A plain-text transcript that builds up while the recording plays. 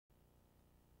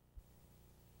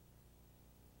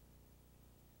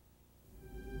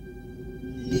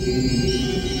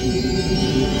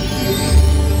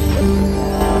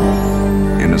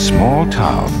small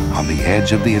town on the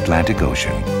edge of the Atlantic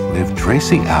Ocean lived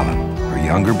Tracy Allen, her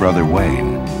younger brother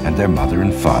Wayne, and their mother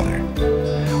and father.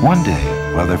 One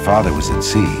day, while their father was at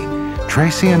sea,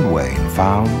 Tracy and Wayne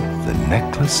found the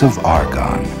Necklace of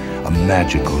Argon, a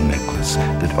magical necklace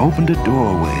that opened a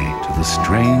doorway to the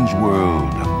strange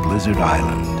world of Blizzard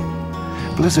Island.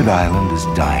 Blizzard Island is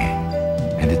dying,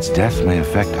 and its death may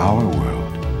affect our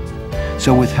world.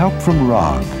 So with help from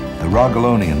Rog, the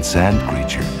Rogalonian sand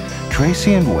creature,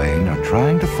 Tracy and Wayne are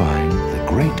trying to find the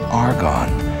Great Argon,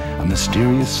 a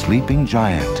mysterious sleeping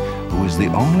giant who is the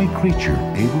only creature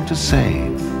able to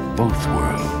save both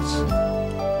worlds.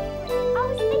 I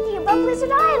was thinking about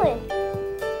Blizzard Island.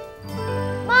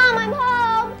 Mom, I'm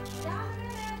home.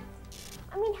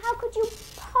 I mean, how could you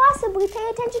possibly pay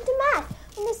attention to math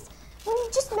when you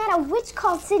just met a witch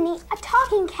called Sydney, a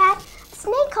talking cat, a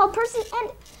snake called Percy,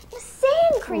 and a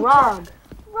sand creature? Rog,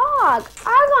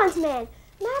 Argon's man,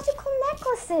 magical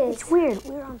necklaces. It's weird.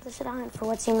 We were on Blizzard Island for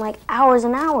what seemed like hours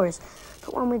and hours.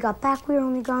 But when we got back, we were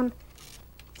only gone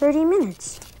 30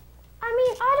 minutes. I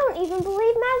mean, I don't even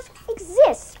believe magic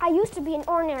exists. I used to be an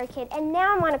ordinary kid, and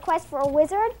now I'm on a quest for a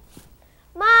wizard.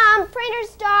 Mom, printer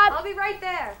stop. I'll be right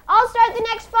there. I'll start the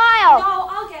next file. No,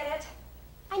 I'll get it.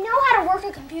 I know how to work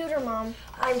a computer, Mom.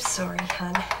 I'm sorry,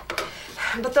 hon.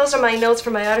 But those are my notes for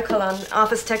my article on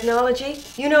office technology.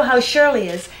 You know how Shirley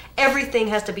is. Everything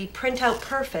has to be print-out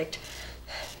perfect,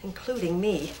 including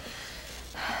me.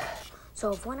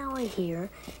 So if 1 hour here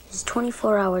is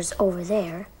 24 hours over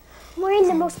there... I'm wearing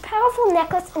the most powerful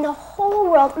necklace in the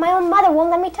whole world. My own mother won't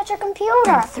let me touch her computer.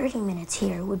 Then 30 minutes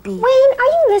here would be... Wayne,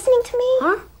 are you listening to me?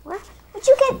 Huh? What? Would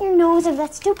you get your nose of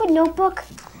that stupid notebook?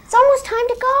 It's almost time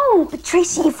to go. But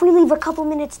Tracy, if we leave a couple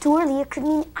minutes too early, it could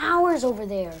mean hours over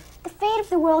there. The fate of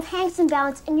the world hangs in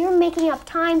balance, and you're making up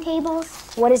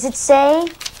timetables. What does it say?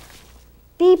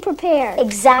 Be prepared.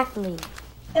 Exactly.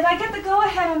 If I get the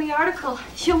go-ahead on the article,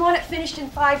 you'll want it finished in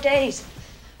 5 days.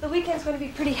 The weekend's going to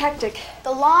be pretty hectic.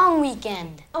 The long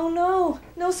weekend. Oh, no.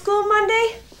 No school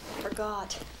Monday?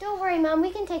 Forgot. Don't worry, Mom.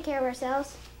 We can take care of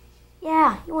ourselves.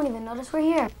 Yeah, you won't even notice we're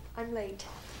here. I'm late.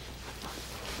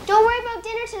 Don't worry about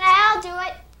dinner tonight. I'll do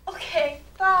it. Okay,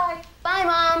 bye. Bye,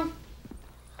 Mom.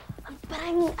 But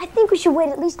I mean, I think we should wait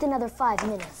at least another 5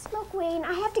 minutes. Look, Wayne,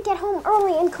 I have to get home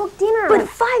early and cook dinner. But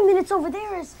 5 minutes over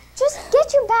there is... Just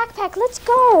get your backpack. Let's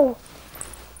go.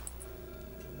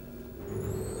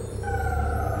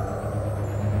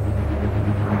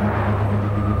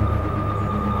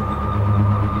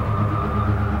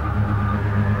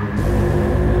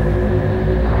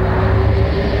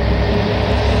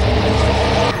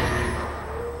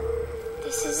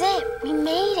 This is it. We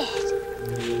made it.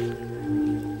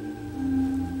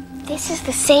 This is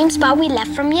the same spot we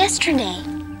left from yesterday.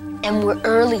 And we're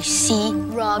early, see?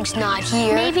 Rog's not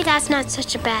here. Maybe that's not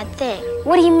such a bad thing.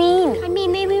 What do you mean? I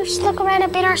mean, maybe we should look around a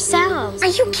bit ourselves. Are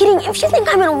you kidding? If you think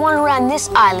I'm gonna wander around this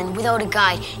island without a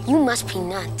guide, you must be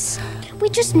nuts. We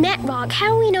just met Rog. How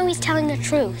do we know he's telling the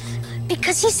truth?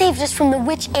 Because he saved us from the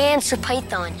witch and Sir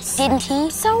Python, didn't he?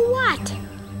 So what?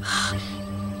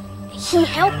 He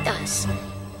helped us.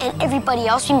 And everybody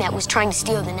else we met was trying to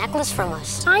steal the necklace from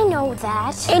us. I know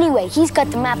that. Anyway, he's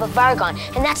got the map of Argon,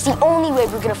 and that's the only way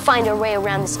we're gonna find our way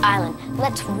around this island.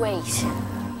 Let's wait.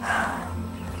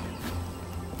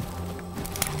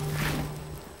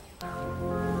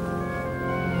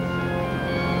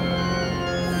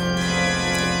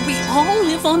 We all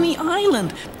live on the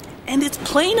island, and it's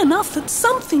plain enough that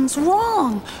something's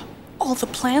wrong. All the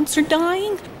plants are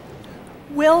dying.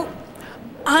 Well,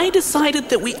 I decided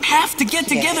that we have to get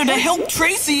together to help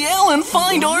Tracy Allen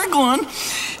find Argon.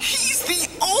 He's the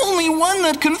only one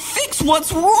that can fix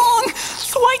what's wrong,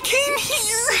 so I came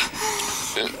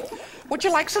here. Would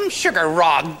you like some sugar,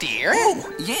 Rog, dear?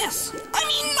 Oh, yes. I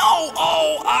mean, no.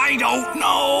 Oh, I don't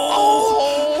know.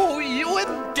 Oh, you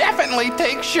would definitely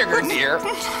take sugar, dear.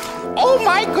 Oh,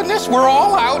 my goodness, we're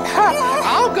all out.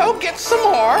 I'll go get some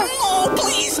more. Oh,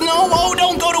 please, no. Oh,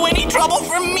 don't go to any trouble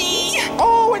for me.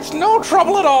 Oh, it's no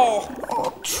trouble at all.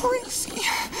 Oh, Tracy.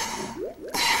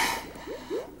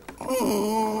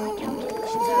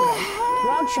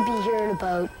 Rog should be here in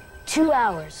about 2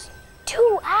 hours.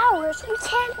 2 hours? We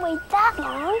can't wait that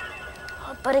long.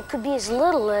 But it could be as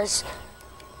little as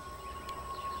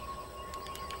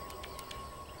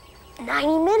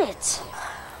 90 minutes.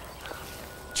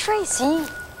 Tracy.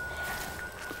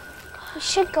 We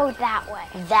should go that way.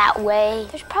 That way?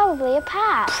 There's probably a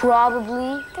path.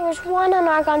 Probably. There was one on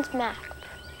Argon's map.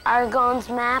 Argon's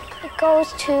map? It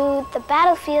goes to the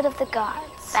battlefield of the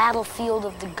gods. Battlefield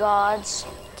of the gods?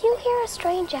 Do you hear a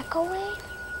strange echo, Wayne?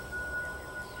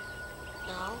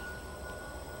 No.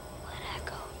 What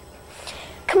echo?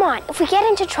 Come on, if we get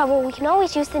into trouble, we can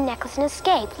always use the necklace and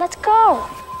escape. Let's go.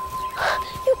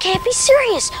 You can't be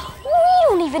serious. We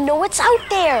don't even know what's out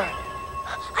there.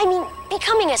 I mean,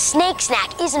 becoming a snake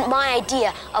snack isn't my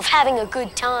idea of having a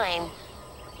good time.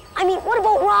 I mean, what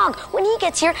about Rog? When he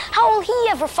gets here, how will he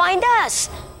ever find us?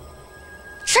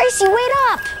 Tracy, wait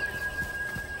up!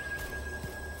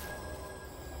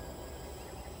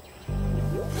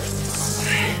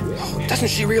 Doesn't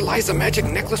she realize the magic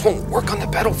necklace won't work on the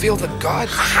battlefield of the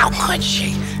gods? How could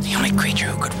she? The only creature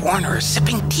who could warn her is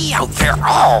sipping tea out there.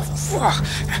 Oh,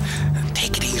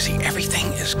 take it easy.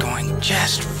 Everything is going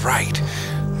just right.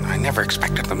 I never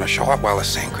expected them to show up while the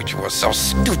sand creature was so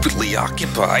stupidly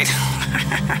occupied.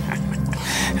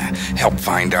 Help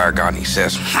find Argon, he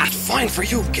says. Fine for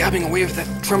you, gabbing away with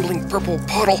that trembling purple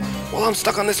puddle while I'm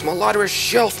stuck on this malodorous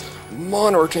shelf,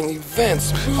 monitoring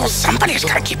events. Well, somebody's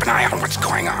got to keep an eye on what's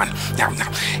going on. Now,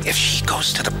 if she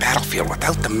goes to the battlefield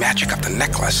without the magic of the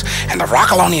necklace and the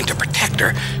Rockalonian to protect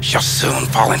her, she'll soon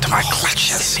fall into my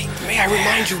clutches. May I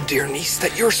remind you, dear niece,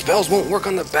 that your spells won't work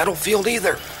on the battlefield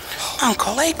either.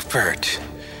 Uncle Egbert,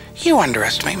 you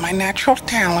underestimate my natural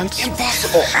talents.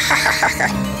 Impossible.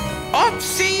 Oh,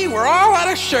 see, we're all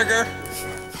out of sugar.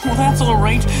 Well, that's all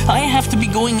right. I have to be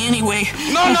going anyway.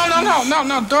 No,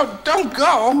 don't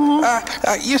go.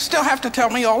 You still have to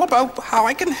tell me all about how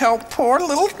I can help poor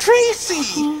little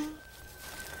Tracy.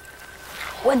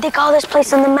 What'd they call this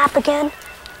place on the map again?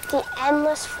 The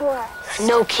Endless Forest.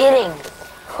 No kidding.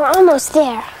 We're almost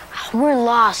there. We're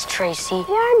lost, Tracy. We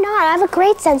are not. I have a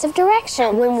great sense of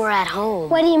direction. When we're at home.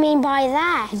 What do you mean by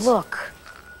that? Look.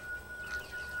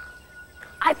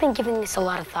 I've been giving this a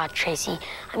lot of thought, Tracy.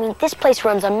 I mean, this place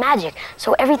runs on magic,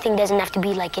 so everything doesn't have to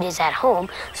be like it is at home.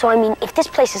 So, I mean, if this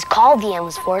place is called the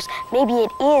Endless Forest, maybe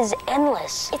it is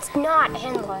endless. It's not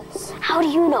endless. How do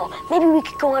you know? Maybe we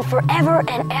could go on forever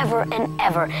and ever and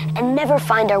ever and never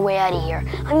find our way out of here.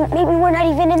 I mean, maybe we're not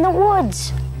even in the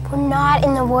woods. We're not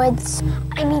in the woods.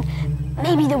 I mean,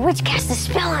 maybe the witch cast a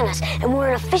spell on us and we're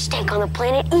in a fish tank on the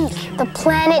planet Eek. The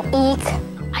planet Eek?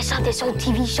 I saw this old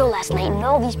TV show last night and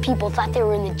all these people thought they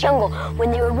were in the jungle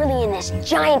when they were really in this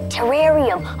giant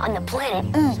terrarium on the planet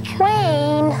Eek.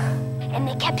 Wayne! And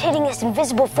they kept hitting this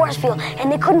invisible force field and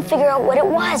they couldn't figure out what it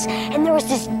was. And there was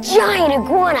this giant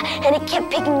iguana and it kept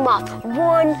picking them off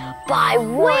one by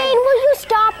one. Wayne, will you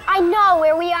stop? I know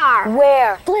where we are.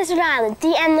 Where? Blizzard Island,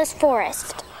 the Endless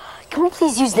Forest. Can we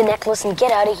please use the necklace and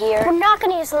get out of here? We're not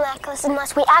going to use the necklace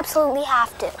unless we absolutely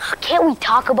have to. Can't we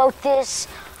talk about this?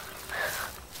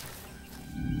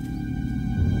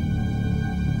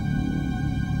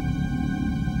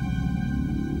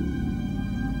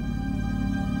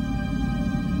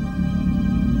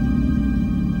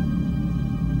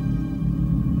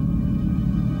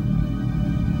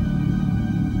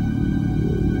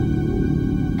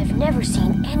 I've never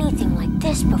seen anything like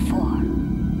this before.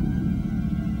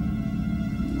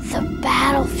 The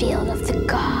battlefield of the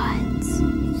gods.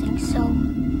 You think so?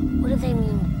 What do they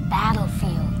mean,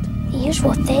 battlefield? The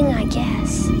usual thing, I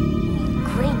guess.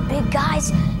 Great big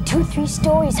guys, 2-3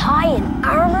 stories high in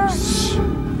armor? Shh.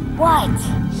 What?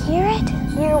 Hear it?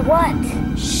 Hear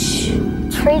what? Shh.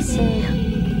 Tracy.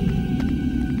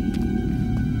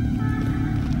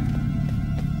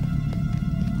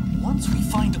 Once we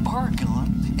find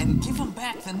Argon and give him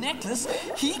back the necklace,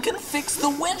 he can fix the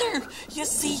weather. You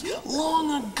see,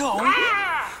 long ago...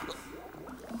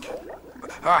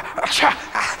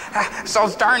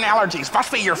 Those darn allergies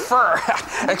must be your fur.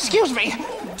 Excuse me.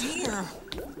 Dear.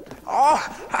 Oh,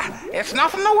 it's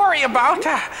nothing to worry about.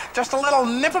 Just a little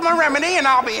nip of my remedy and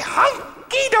I'll be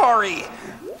hunky-dory.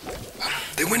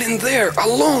 They went in there,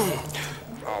 alone.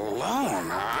 Alone,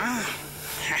 huh?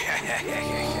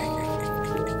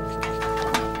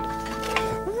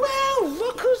 Well,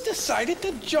 look who's decided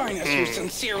to join us, you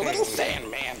sincere little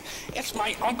sandman. It's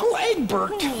my Uncle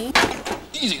Egbert.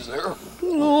 Easy there.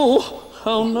 Oh,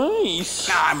 how nice.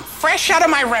 Now, I'm fresh out of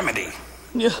my remedy.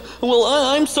 Yeah, well,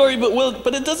 I'm sorry,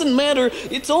 but it doesn't matter.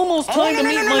 It's almost time to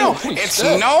meet No. It's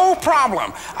no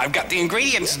problem. I've got the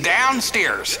ingredients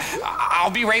downstairs.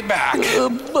 I'll be right back.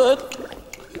 But...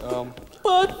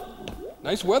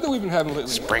 Nice weather we've been having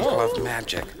lately. Sprinkle of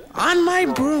magic. On my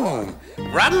broom.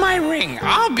 Rub my ring.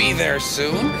 I'll be there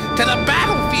soon. To the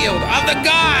battlefield of the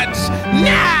gods.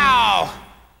 Now!